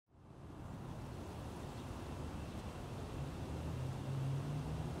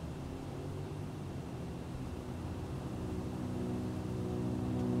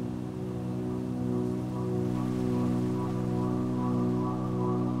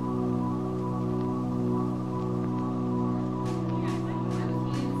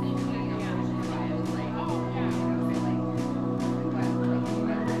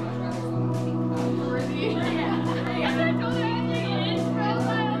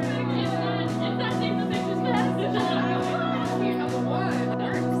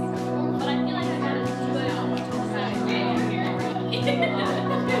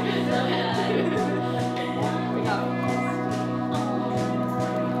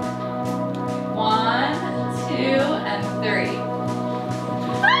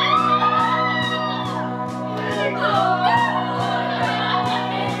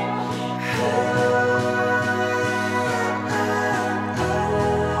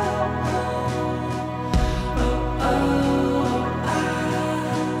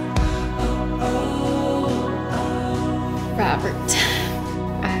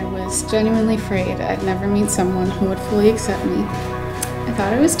genuinely afraid I'd never meet someone who would fully accept me. I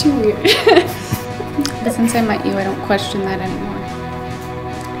thought I was too weird. But since I met you, I don't question that anymore.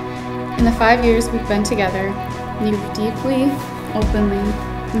 In the 5 years we've been together, you've deeply, openly,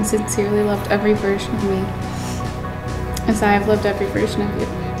 and sincerely loved every version of me, as I have loved every version of you.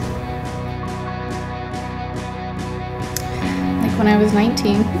 Like when I was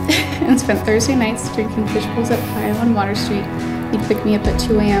 19 and spent Thursday nights drinking fish bowls at Pile on Water Street, you'd pick me up at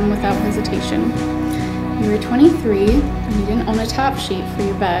 2 a.m. without hesitation. You were 23 and you didn't own a top sheet for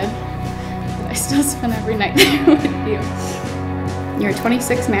your bed, but I still spent every night there with you. You were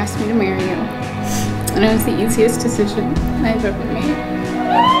 26 and asked me to marry you, and it was the easiest decision I've ever made.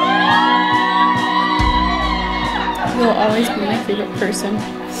 You'll always be my favorite person,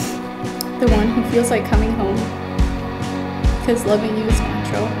 the one who feels like coming home, because loving you is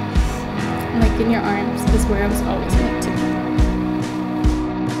natural, and like in your arms is where I was always meant to be.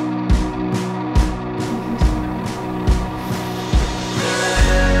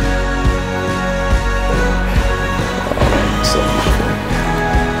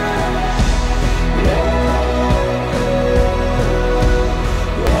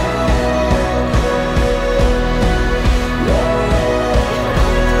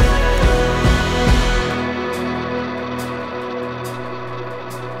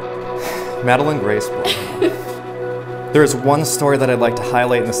 Madelyn Graceful. There is one story that I'd like to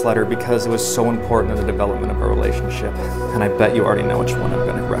highlight in this letter because it was so important in the development of our relationship, and I bet you already know which one I'm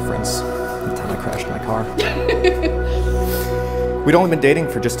going to reference. The time I crashed my car. We'd only been dating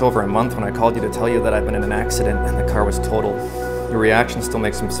for just over a month when I called you to tell you that I'd been in an accident and the car was totaled. Your reaction still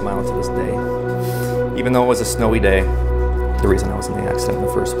makes me smile to this day. Even though it was a snowy day, the reason I was in the accident in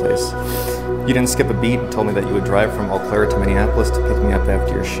the first place. You didn't skip a beat and told me that you would drive from Eau Claire to Minneapolis to pick me up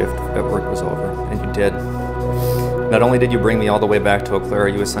after your shift at work was over, and you did. Not only did you bring me all the way back to Eau Claire,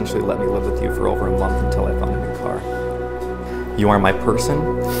 you essentially let me live with you for over a month until I found a new car. You are my person,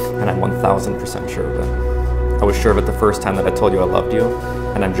 and I'm 1000% sure of it. I was sure of it the first time that I told you I loved you,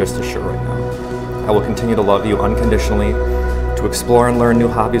 and I'm just as sure right now. I will continue to love you unconditionally, to explore and learn new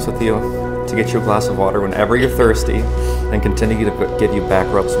hobbies with you, to get you a glass of water whenever you're thirsty, and continue to give you back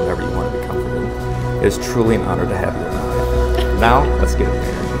rubs whenever you want to be comforted. It is truly an honor to have you in my life. Now, let's get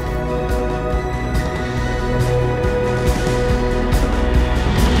married.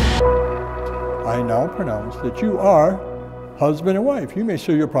 I now pronounce that you are husband and wife. You may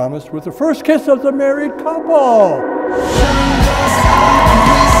seal your promise with the first kiss of the married couple.